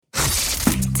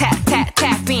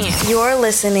Tap in. You're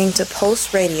listening to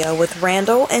Post Radio with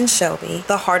Randall and Shelby,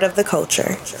 the heart of the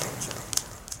culture.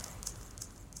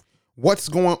 What's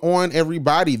going on,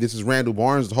 everybody? This is Randall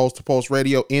Barnes, the host of Post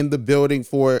Radio, in the building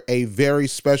for a very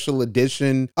special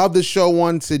edition of the show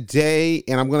on today,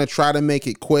 and I'm going to try to make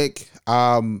it quick,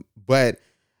 but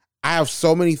I have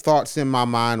so many thoughts in my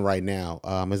mind right now.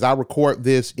 As I record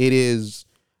this, it is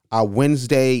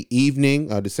Wednesday evening,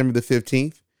 December the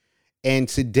 15th, and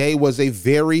today was a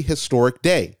very historic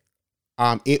day.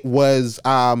 It was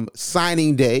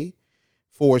signing day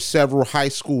for several high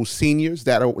school seniors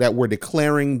that were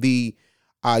declaring the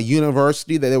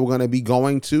university that they were going to be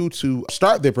going to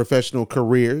start their professional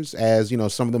careers. As you know,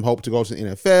 some of them hope to go to the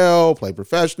NFL, play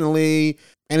professionally,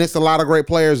 and it's a lot of great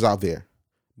players out there.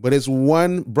 But it's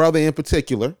one brother in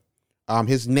particular.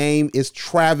 His name is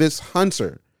Travis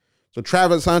Hunter. So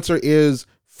Travis Hunter is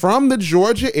from the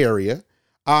Georgia area.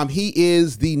 He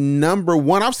is the number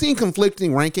one. I've seen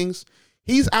conflicting rankings.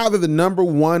 He's either the number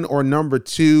one or number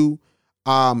two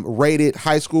rated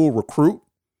high school recruit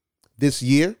this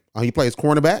year. He plays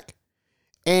cornerback,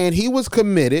 and he was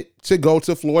committed to go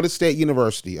to Florida State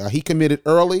University. He committed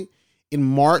early in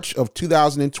March of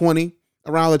 2020,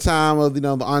 around the time of the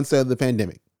onset of the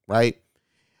pandemic, right?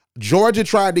 Georgia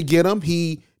tried to get him.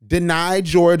 He denied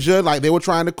Georgia, like they were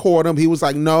trying to court him. He was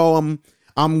like, "No,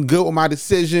 I'm good with my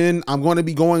decision. I'm going to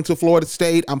be going to Florida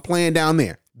State. I'm playing down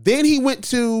there." Then he went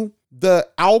to the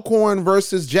Alcorn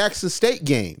versus Jackson State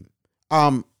game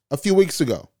a few weeks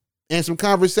ago. And some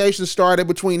conversations started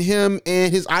between him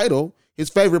and his idol, his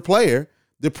favorite player,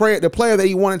 the player that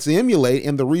he wanted to emulate,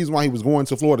 and the reason why he was going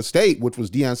to Florida State, which was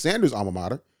Deion Sanders' alma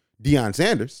mater, Deion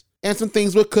Sanders. And some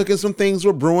things were cooking, some things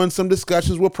were brewing, some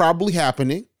discussions were probably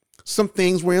happening, some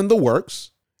things were in the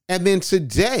works. And then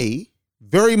today,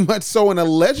 very much so in a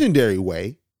legendary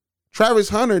way, Travis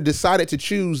Hunter decided to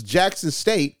choose Jackson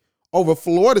State over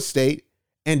Florida State,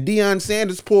 and Deion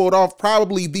Sanders pulled off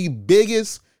probably the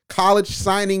biggest college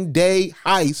signing day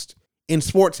heist in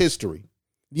sports history.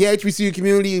 The HBCU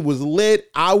community was lit.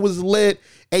 I was lit.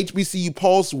 HBCU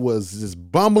Pulse was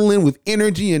just bumbling with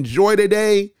energy and joy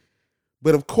today.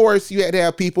 But of course, you had to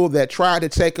have people that tried to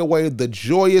take away the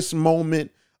joyous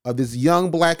moment of this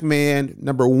young black man,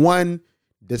 number one,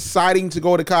 deciding to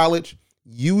go to college,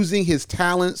 using his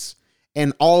talents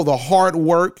and all the hard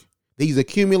work that he's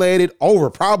accumulated over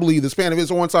probably the span of his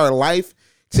whole entire life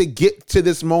to get to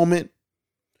this moment.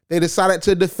 They decided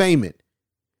to defame it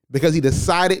because he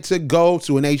decided to go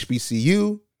to an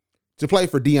HBCU to play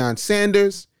for Deion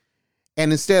Sanders.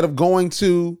 And instead of going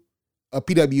to a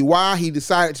PWI, he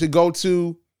decided to go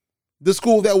to the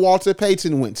school that Walter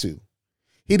Payton went to.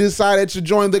 He decided to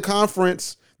join the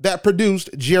conference that produced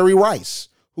Jerry Rice,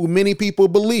 who many people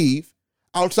believe,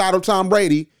 outside of Tom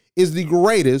Brady, is the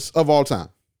greatest of all time.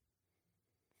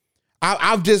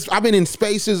 I've been in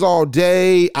spaces all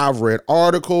day. I've read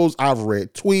articles. I've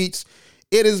read tweets.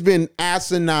 It has been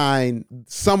asinine,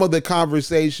 some of the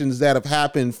conversations that have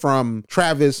happened from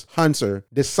Travis Hunter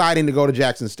deciding to go to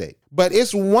Jackson State. But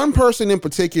it's one person in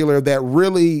particular that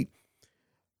really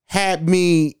had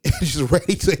me just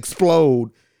ready to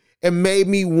explode and made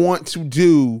me want to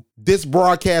do this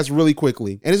broadcast really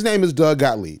quickly. And his name is Doug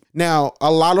Gottlieb. Now,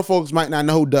 a lot of folks might not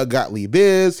know who Doug Gottlieb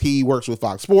is. He works with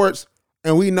Fox Sports.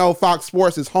 And we know Fox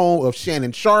Sports is home of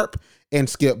Shannon Sharpe and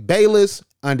Skip Bayless,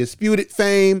 Undisputed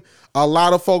fame. A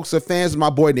lot of folks are fans of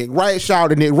my boy Nick Wright. Shout out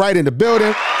to Nick Wright in the building.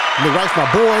 Nick Wright's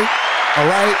my boy. All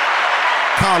right.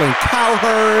 Colin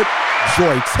Cowherd,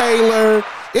 Joy Taylor.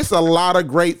 It's a lot of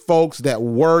great folks that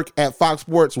work at Fox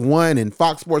Sports 1 and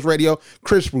Fox Sports Radio.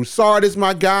 Chris Broussard is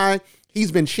my guy.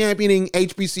 He's been championing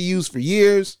HBCUs for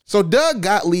years. So Doug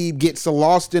Gottlieb gets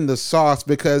lost in the sauce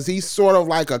because he's sort of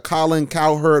like a Colin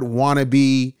Cowherd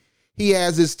wannabe. He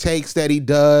has his takes that he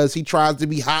does. He tries to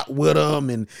be hot with them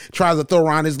and tries to throw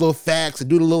around his little facts and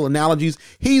do the little analogies.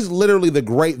 He's literally the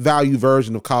great value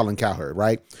version of Colin Cowherd,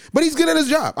 right? But he's good at his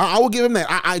job. I will give him that.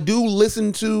 I do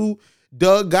listen to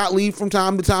Doug Gottlieb from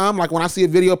time to time. Like when I see a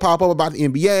video pop up about the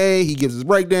NBA, he gives his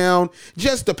breakdown.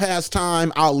 Just to pass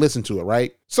time, I'll listen to it,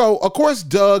 right? So, of course,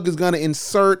 Doug is going to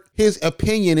insert his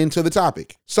opinion into the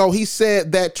topic. So he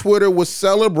said that Twitter was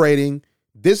celebrating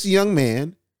this young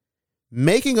man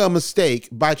making a mistake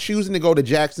by choosing to go to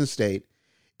Jackson State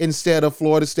instead of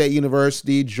Florida State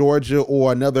University, Georgia,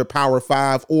 or another Power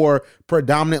 5 or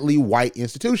predominantly white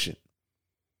institution.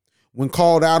 When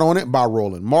called out on it by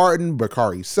Roland Martin,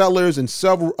 Bakari Sellers, and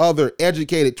several other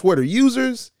educated Twitter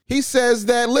users, he says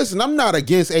that, listen, I'm not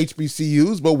against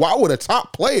HBCUs, but why would a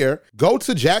top player go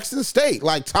to Jackson State?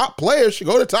 Like, top players should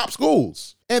go to top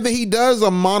schools. And then he does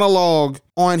a monologue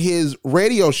on his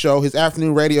radio show, his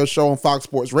afternoon radio show on Fox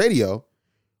Sports Radio,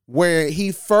 where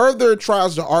he further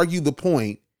tries to argue the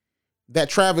point that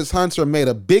Travis Hunter made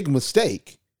a big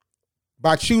mistake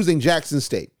by choosing Jackson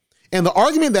State. And the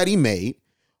argument that he made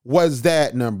was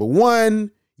that, number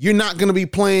one, you're not going to be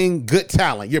playing good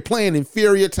talent. You're playing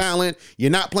inferior talent.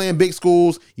 You're not playing big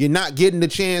schools. You're not getting the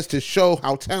chance to show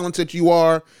how talented you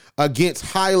are against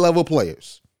high-level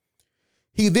players.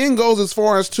 He then goes as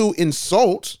far as to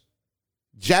insult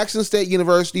Jackson State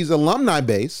University's alumni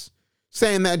base,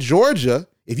 saying that Georgia,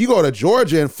 if you go to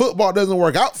Georgia and football doesn't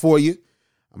work out for you,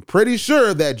 I'm pretty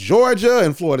sure that Georgia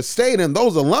and Florida State and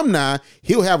those alumni,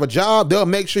 he'll have a job. They'll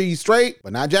make sure he's straight,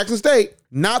 but not Jackson State.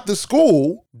 Not the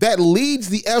school that leads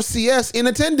the FCS in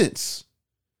attendance.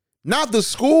 Not the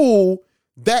school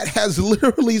that has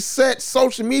literally set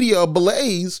social media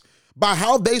ablaze by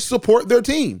how they support their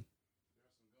team.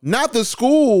 Not the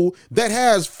school that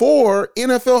has 4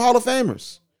 NFL Hall of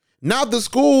Famers. Not the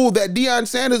school that Deion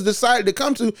Sanders decided to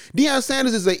come to. Deion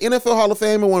Sanders is an NFL Hall of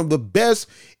Famer, one of the best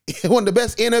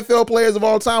NFL players of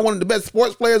all time, one of the best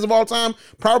sports players of all time,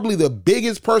 probably the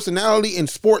biggest personality in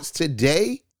sports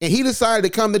today. And he decided to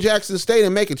come to Jackson State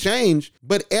and make a change.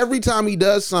 But every time he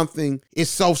does something,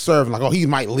 it's self-serving. Like, oh, he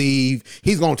might leave.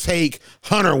 He's going to take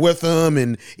Hunter with him.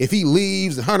 And if he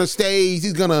leaves and Hunter stays,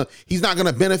 he's not going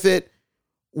to benefit.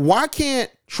 Why can't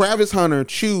Travis Hunter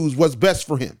choose what's best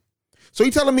for him? So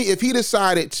you're telling me if he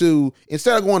decided to,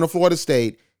 instead of going to Florida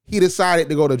State, he decided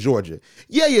to go to Georgia.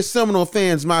 Yeah, your Seminole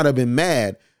fans might have been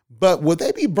mad, but would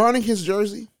they be burning his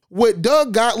jersey? Would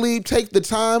Doug Gottlieb take the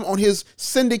time on his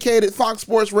syndicated Fox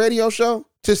Sports radio show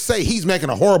to say he's making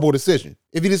a horrible decision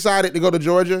if he decided to go to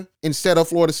Georgia instead of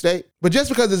Florida State? But just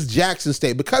because it's Jackson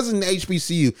State, because it's an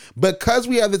HBCU, because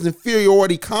we have this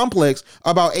inferiority complex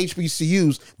about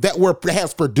HBCUs that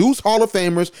has produced Hall of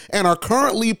Famers and are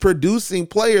currently producing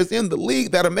players in the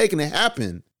league that are making it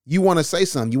happen, you want to say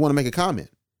something, you want to make a comment.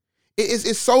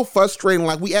 It's so frustrating.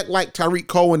 Like, we act like Tariq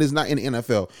Cohen is not in the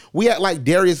NFL. We act like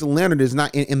Darius Leonard is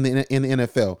not in the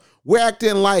NFL. We're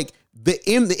acting like the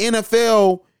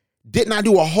NFL did not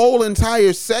do a whole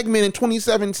entire segment in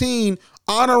 2017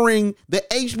 honoring the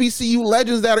HBCU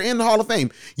legends that are in the Hall of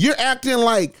Fame. You're acting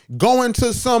like going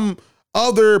to some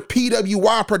other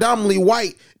PWI, predominantly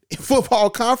white football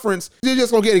conference, you're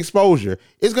just going to get exposure.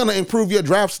 It's going to improve your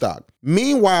draft stock.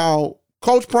 Meanwhile,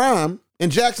 Coach Prime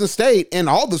and Jackson State and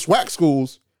all the SWAC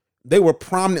schools, they were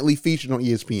prominently featured on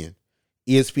ESPN.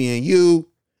 ESPNU,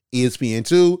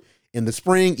 ESPN2, in the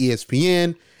spring,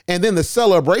 ESPN. And then the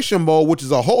Celebration Bowl, which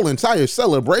is a whole entire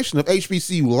celebration of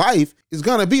HBCU life, is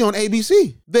going to be on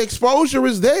ABC. The exposure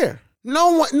is there.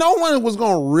 No one was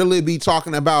going to really be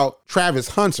talking about Travis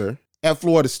Hunter at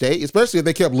Florida State, especially if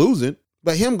they kept losing.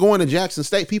 But him going to Jackson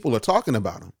State, people are talking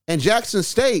about him. And Jackson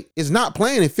State is not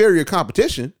playing inferior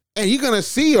competition. And you're going to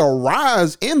see a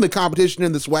rise in the competition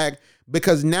in the SWAC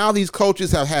because now these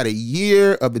coaches have had a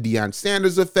year of the Deion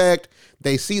Sanders effect.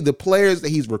 They see the players that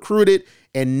he's recruited,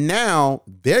 and now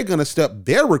they're going to step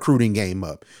their recruiting game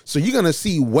up. So you're going to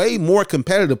see way more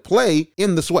competitive play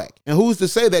in the SWAC. And who's to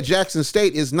say that Jackson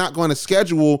State is not going to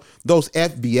schedule those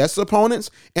FBS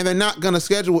opponents, and they're not going to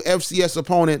schedule FCS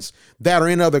opponents that are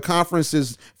in other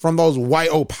conferences from those white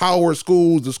power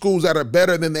schools, the schools that are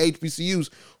better than the HBCUs.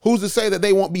 Who's to say that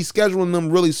they won't be scheduling them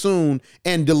really soon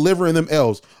and delivering them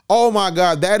L's? Oh my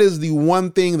God, that is the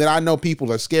one thing that I know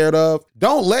people are scared of.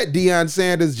 Don't let Deion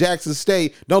Sanders, Jackson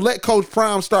State, don't let Coach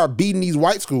Prime start beating these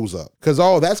white schools up, because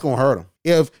that's going to hurt them.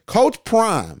 If Coach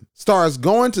Prime starts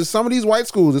going to some of these white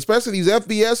schools, especially these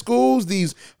FBS schools,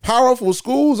 these powerful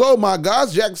schools, oh my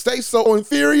gosh, Jackson State's so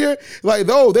inferior. Like,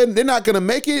 they're not going to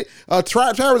make it.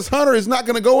 Travis Hunter is not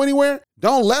going to go anywhere.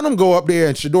 Don't let them go up there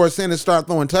and Shedeur Sanders start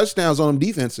throwing touchdowns on them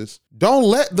defenses. Don't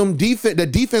let them the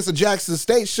defense of Jackson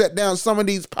State shut down some of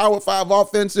these Power 5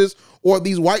 offenses or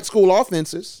these white school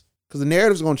offenses, because the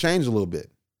narrative's going to change a little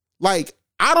bit. Like,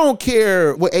 I don't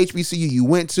care what HBCU you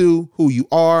went to, who you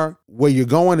are, where you're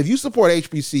going. If you support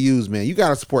HBCUs, man, you got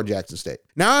to support Jackson State.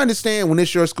 Now, I understand when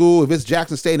it's your school, if it's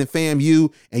Jackson State and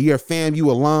FAMU and you're a FAMU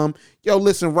alum,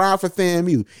 listen, ride for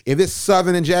FAMU. If it's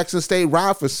Southern and Jackson State,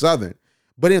 ride for Southern.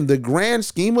 But in the grand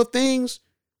scheme of things,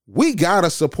 we got to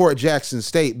support Jackson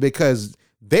State because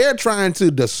they're trying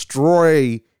to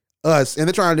destroy us, and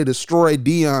they're trying to destroy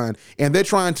Deion, and they're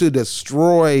trying to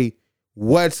destroy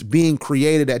what's being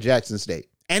created at Jackson State.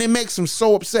 And it makes him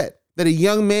so upset that a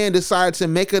young man decided to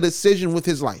make a decision with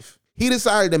his life. He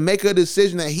decided to make a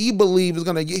decision that he believes is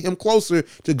going to get him closer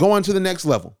to going to the next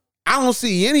level. I don't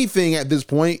see anything at this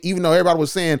point, even though everybody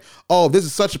was saying, oh, this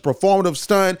is such a performative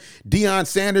stunt. Deion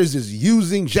Sanders is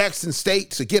using Jackson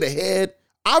State to get ahead.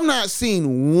 I've not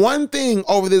seen one thing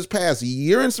over this past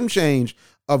year and some change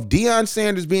of Deion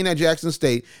Sanders being at Jackson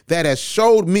State that has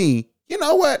showed me, you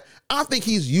know what? I think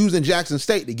he's using Jackson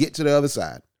State to get to the other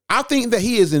side. I think that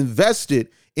he is invested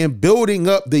in building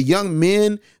up the young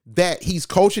men that he's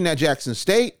coaching at Jackson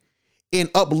State, in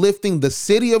uplifting the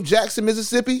city of Jackson,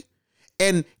 Mississippi,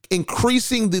 and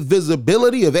increasing the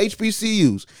visibility of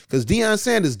HBCUs, because Deion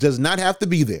Sanders does not have to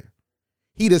be there.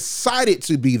 He decided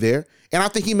to be there, and I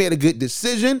think he made a good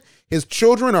decision. His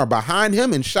children are behind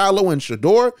him in Shiloh and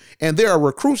Shador, and there are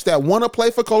recruits that want to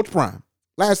play for Coach Prime.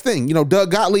 Last thing,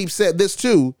 Doug Gottlieb said this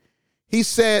too. He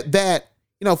said that,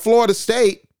 Florida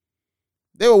State,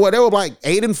 they were like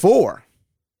 8-4.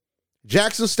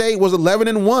 Jackson State was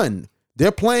 11-1.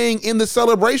 They're playing in the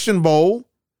Celebration Bowl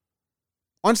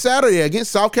on Saturday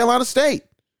against South Carolina State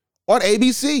on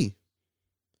ABC.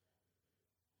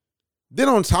 Then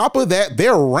on top of that,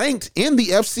 they're ranked in the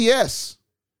FCS.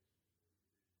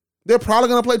 They're probably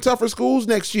going to play tougher schools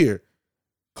next year.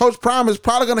 Coach Prime is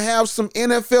probably going to have some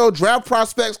NFL draft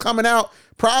prospects coming out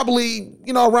probably,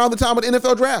 around the time of the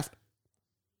NFL draft.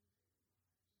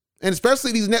 And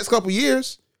especially these next couple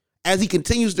years, as he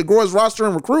continues to grow his roster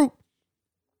and recruit,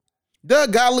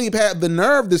 Doug Gottlieb had the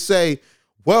nerve to say,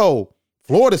 well,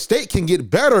 Florida State can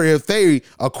get better if they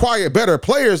acquire better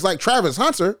players like Travis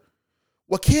Hunter.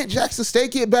 Well, can't Jackson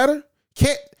State get better?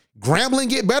 Can't Grambling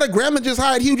get better? Grambling just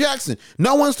hired Hugh Jackson.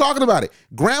 No one's talking about it.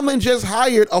 Grambling just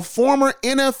hired a former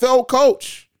NFL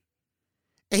coach.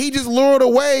 And he just lured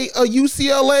away a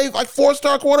UCLA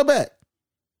 4-star quarterback.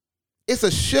 It's a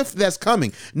shift that's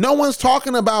coming. No one's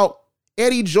talking about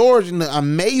Eddie George and the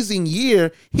amazing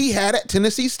year he had at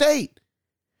Tennessee State.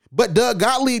 But Doug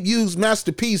Gottlieb used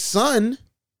Master P's son,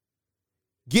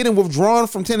 getting withdrawn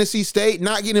from Tennessee State,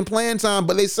 not getting playing time,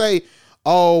 but they say,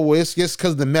 oh, it's just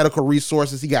because of the medical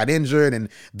resources. He got injured and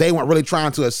they weren't really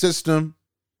trying to assist him.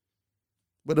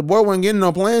 But the boy wasn't getting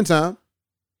no playing time.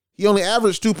 He only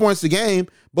averaged 2 points a game,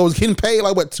 but was getting paid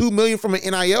 $2 million from an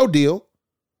NIL deal.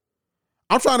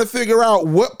 I'm trying to figure out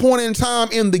what point in time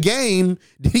in the game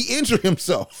did he injure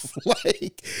himself?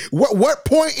 What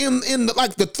point in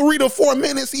the 3 to 4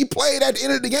 minutes he played at the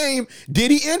end of the game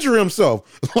did he injure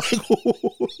himself?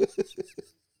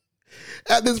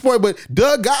 At this point, but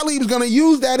Doug Gottlieb is going to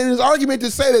use that in his argument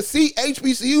to say that,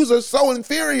 HBCUs are so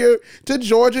inferior to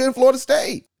Georgia and Florida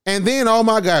State. And then, oh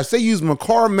my gosh, they used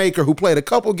McCar Maker, who played a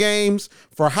couple games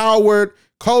for Howard.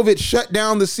 COVID shut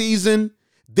down the season.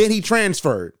 Then he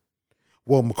transferred.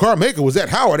 Well, McCar Maker was at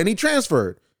Howard and he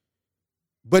transferred.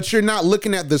 But you're not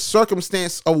looking at the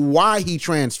circumstance of why he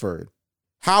transferred.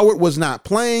 Howard was not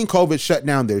playing. COVID shut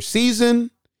down their season.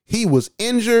 He was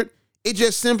injured. It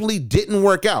just simply didn't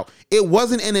work out. It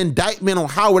wasn't an indictment on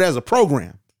Howard as a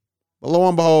program. But lo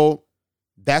and behold,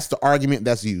 that's the argument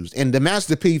that's used. And the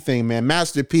Master P thing, man,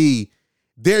 Master P,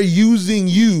 they're using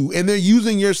you and they're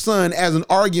using your son as an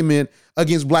argument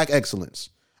against black excellence.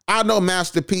 I know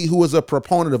Master P, who is a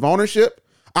proponent of ownership.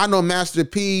 I know Master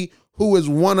P, who is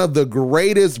one of the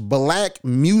greatest black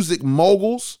music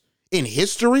moguls in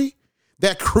history,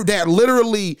 that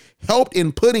literally helped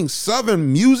in putting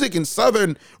Southern music and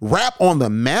Southern rap on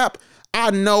the map. I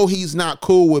know he's not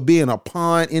cool with being a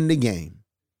pawn in the game.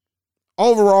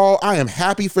 Overall, I am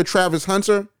happy for Travis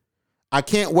Hunter. I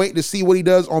can't wait to see what he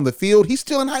does on the field. He's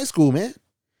still in high school, man.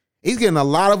 He's getting a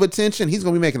lot of attention. He's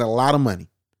going to be making a lot of money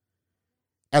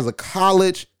as a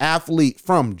college athlete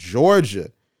from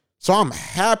Georgia. So I'm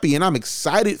happy and I'm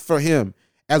excited for him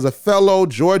as a fellow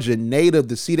Georgia native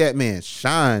to see that man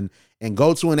shine and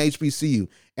go to an HBCU.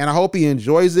 And I hope he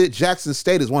enjoys it. Jackson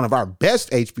State is one of our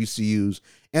best HBCUs,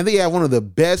 and they have one of the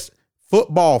best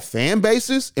football fan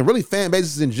bases, and really fan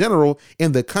bases in general,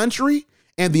 in the country.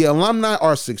 And the alumni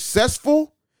are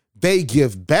successful. They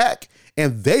give back,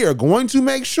 and they are going to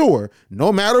make sure,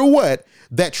 no matter what,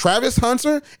 that Travis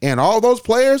Hunter and all those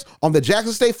players on the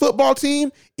Jackson State football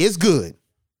team is good.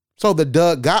 So the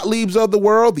Doug Gottliebs of the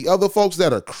world, the other folks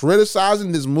that are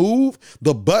criticizing this move,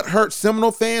 the butthurt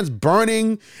Seminole fans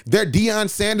burning their Deion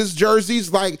Sanders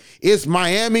jerseys like it's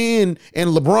Miami and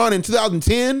LeBron in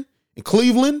 2010 in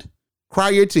Cleveland, cry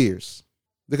your tears.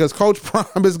 Because Coach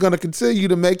Prime is going to continue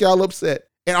to make y'all upset.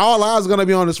 And all eyes are going to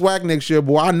be on the SWAC next year,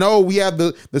 boy. I know we have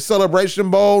the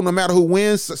Celebration Bowl. No matter who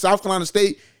wins, South Carolina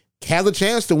State has a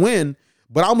chance to win.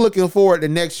 But I'm looking forward to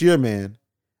next year, man.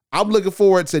 I'm looking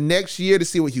forward to next year to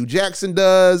see what Hugh Jackson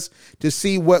does, to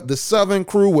see what the Southern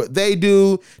crew, what they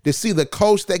do, to see the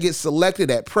coach that gets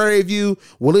selected at Prairie View.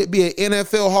 Will it be an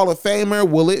NFL Hall of Famer?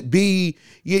 Will it be,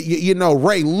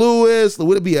 Ray Lewis?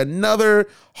 Will it be another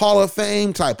Hall of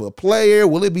Fame type of player?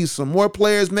 Will it be some more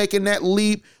players making that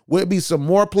leap? Will it be some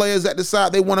more players that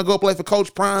decide they want to go play for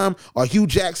Coach Prime or Hugh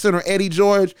Jackson or Eddie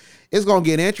George? It's going to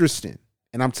get interesting.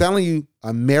 And I'm telling you,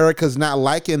 America's not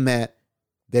liking that.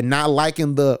 They're not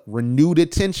liking the renewed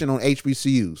attention on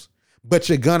HBCUs. But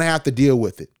you're going to have to deal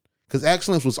with it. Because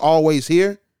excellence was always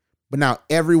here, but now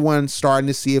everyone's starting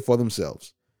to see it for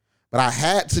themselves. But I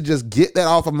had to just get that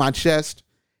off of my chest.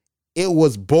 It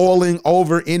was boiling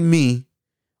over in me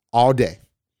all day.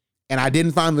 And I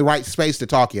didn't find the right space to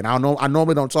talk in. I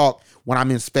normally don't talk when I'm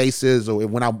in spaces or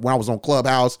when I was on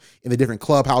Clubhouse, in the different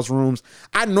Clubhouse rooms.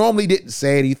 I normally didn't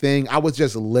say anything. I would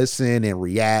just listen and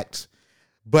react.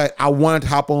 But I wanted to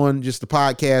hop on just the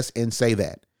podcast and say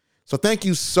that. So thank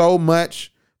you so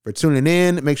much for tuning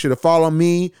in. Make sure to follow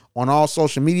me on all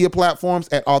social media platforms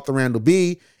at Author Randall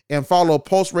B. And follow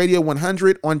Pulse Radio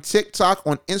 100 on TikTok,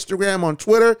 on Instagram, on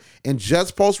Twitter, and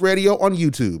Just Pulse Radio on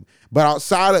YouTube. But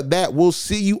outside of that, we'll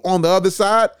see you on the other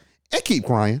side, and keep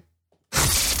crying.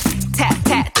 Tap,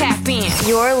 tap, tap in.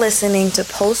 You're listening to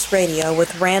Pulse Radio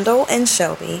with Randall and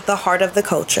Shelby, the heart of the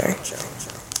culture.